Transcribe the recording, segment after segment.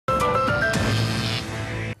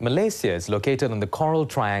Malaysia is located on the Coral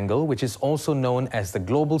Triangle, which is also known as the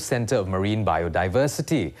global center of marine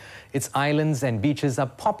biodiversity. Its islands and beaches are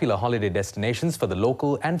popular holiday destinations for the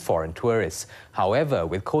local and foreign tourists. However,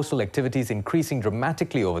 with coastal activities increasing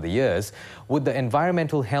dramatically over the years, would the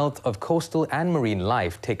environmental health of coastal and marine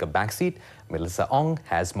life take a backseat? Melissa Ong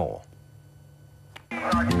has more.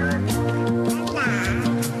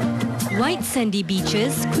 White sandy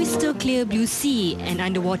beaches, crystal clear blue sea and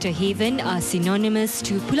underwater haven are synonymous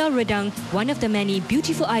to Pulau Redang, one of the many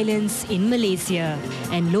beautiful islands in Malaysia.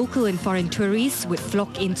 And local and foreign tourists would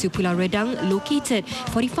flock into Pulau Redang, located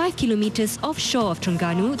 45 kilometers offshore of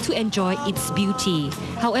Terengganu, to enjoy its beauty.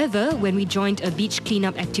 However, when we joined a beach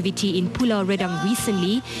cleanup activity in Pulau Redang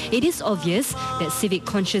recently, it is obvious that civic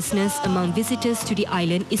consciousness among visitors to the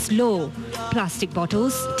island is low. Plastic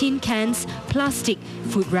bottles, tin cans, plastic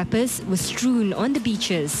food wrappers were strewn on the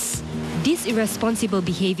beaches. This irresponsible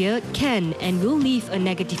behaviour can and will leave a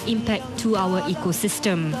negative impact to our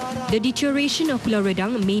ecosystem. The deterioration of Pulau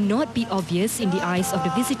Redang may not be obvious in the eyes of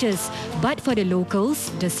the visitors, but for the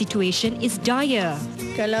locals, the situation is dire.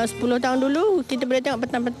 Kalau 10 tahun dulu, kita boleh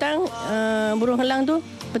tengok petang-petang burung helang tu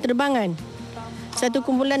berterbangan. Satu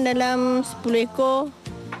kumpulan dalam 10 ekor,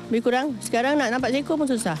 lebih kurang. Sekarang nak nampak seekor pun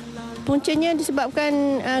susah. Puncanya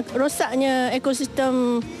disebabkan rosaknya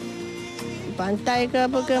ekosistem pantai ke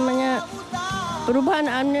apa ke namanya,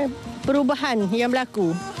 perubahan yang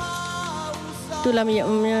berlaku. Itulah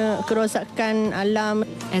kerosakan alam.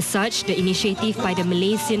 As such, the initiative by the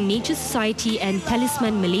Malaysian Nature Society and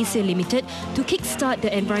Talisman Malaysia Limited to kickstart the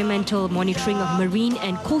environmental monitoring of marine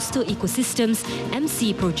and coastal ecosystems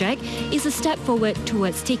 (EMMCE) project is a step forward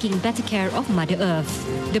towards taking better care of Mother Earth.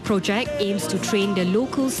 The project aims to train the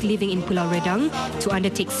locals living in Pulau Redang to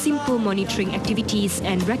undertake simple monitoring activities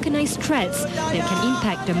and recognise threats that can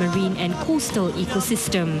impact the marine and coastal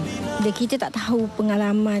ecosystem. Kita tak tahu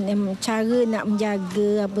pengalaman cara nak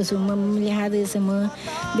menjaga apa semua, memelihara semua.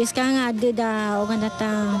 Biar sekarang ada dah orang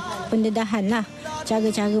datang pendedahan lah.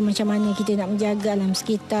 Cara-cara macam mana kita nak menjaga alam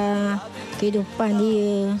sekitar, kehidupan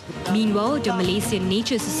dia. Meanwhile, the Malaysian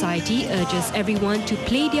Nature Society urges everyone to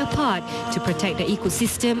play their part to protect the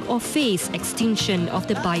ecosystem or face extinction of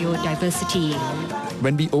the biodiversity.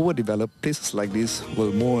 When we overdevelop, places like this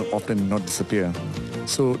will more often not disappear.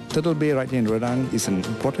 So Turtle Bay right here in Redang is an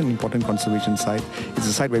important conservation site. It's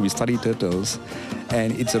a site where we study turtles, and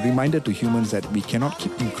it's a reminder to humans that we cannot keep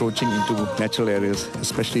encroaching into natural areas,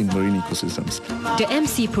 especially in marine ecosystems. The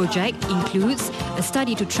EMMCE project includes a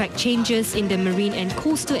study to track changes in the marine and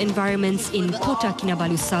coastal environments in Kota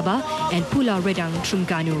Kinabalu, Sabah and Pulau Redang,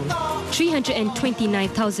 Terengganu.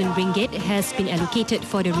 329,000 ringgit has been allocated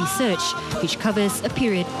for the research, which covers a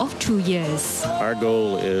period of 2 years. Our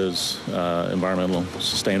goal is environmental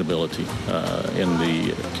sustainability in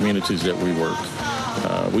the communities that we work.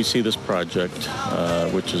 We see this project,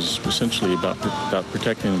 which is essentially about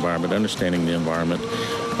protecting the environment, understanding the environment,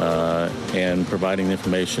 and providing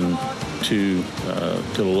information to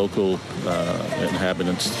the local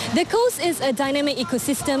inhabitants. The coast is a dynamic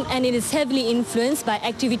ecosystem and it is heavily influenced by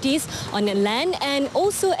activities on the land and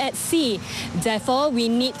also at sea. Therefore, we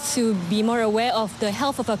need to be more aware of the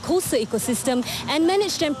health of our coastal ecosystem and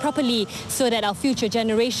manage them properly so that our future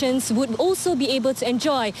generations would also be able to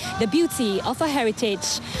enjoy the beauty of our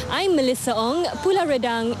heritage. I'm Melissa Ong, Pulau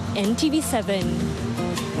Redang, ntv7.